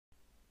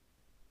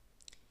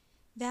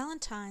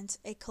Valentines,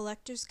 A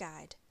Collector's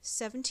Guide,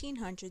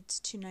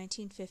 1700s to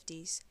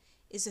 1950s,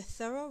 is a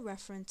thorough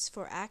reference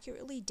for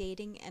accurately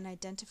dating and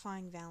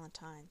identifying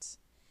Valentines.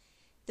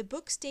 The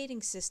book's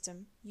dating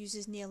system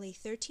uses nearly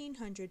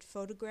 1,300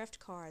 photographed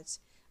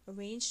cards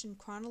arranged in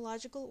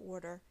chronological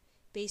order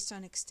based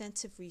on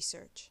extensive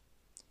research.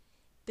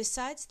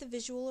 Besides the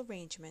visual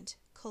arrangement,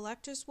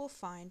 collectors will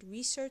find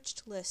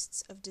researched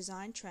lists of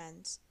design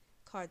trends,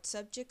 card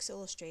subjects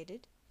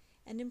illustrated,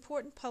 and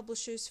important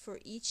publishers for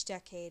each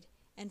decade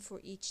and for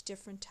each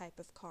different type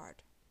of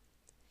card.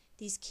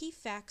 These key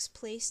facts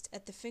placed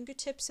at the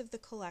fingertips of the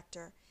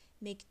collector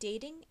make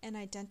dating and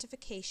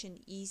identification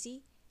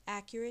easy,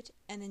 accurate,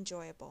 and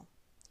enjoyable.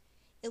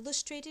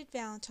 Illustrated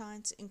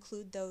Valentines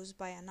include those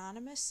by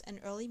anonymous and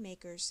early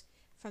makers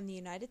from the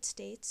United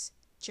States,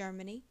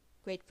 Germany,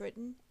 Great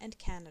Britain, and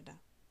Canada.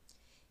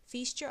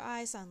 Feast your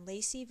eyes on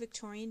lacy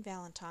Victorian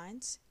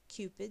Valentines,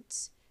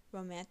 cupids,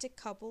 romantic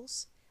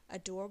couples,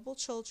 adorable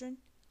children,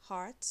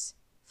 hearts,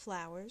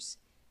 flowers,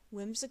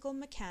 whimsical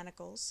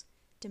mechanicals,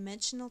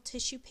 dimensional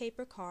tissue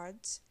paper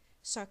cards,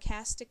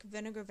 sarcastic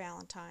vinegar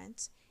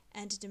Valentines,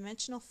 and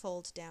dimensional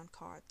fold-down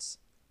cards.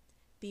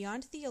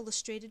 Beyond the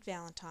illustrated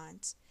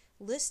Valentines,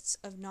 lists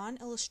of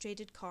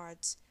non-illustrated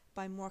cards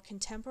by more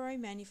contemporary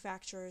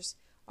manufacturers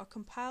are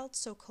compiled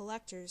so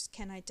collectors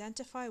can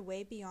identify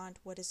way beyond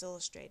what is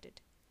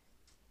illustrated.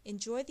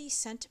 Enjoy these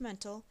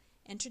sentimental,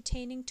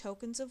 entertaining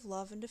tokens of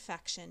love and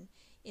affection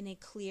in a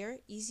clear,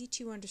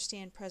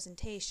 easy-to-understand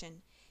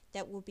presentation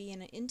that will be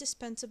an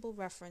indispensable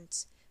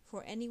reference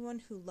for anyone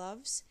who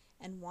loves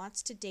and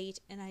wants to date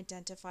and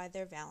identify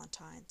their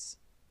Valentines.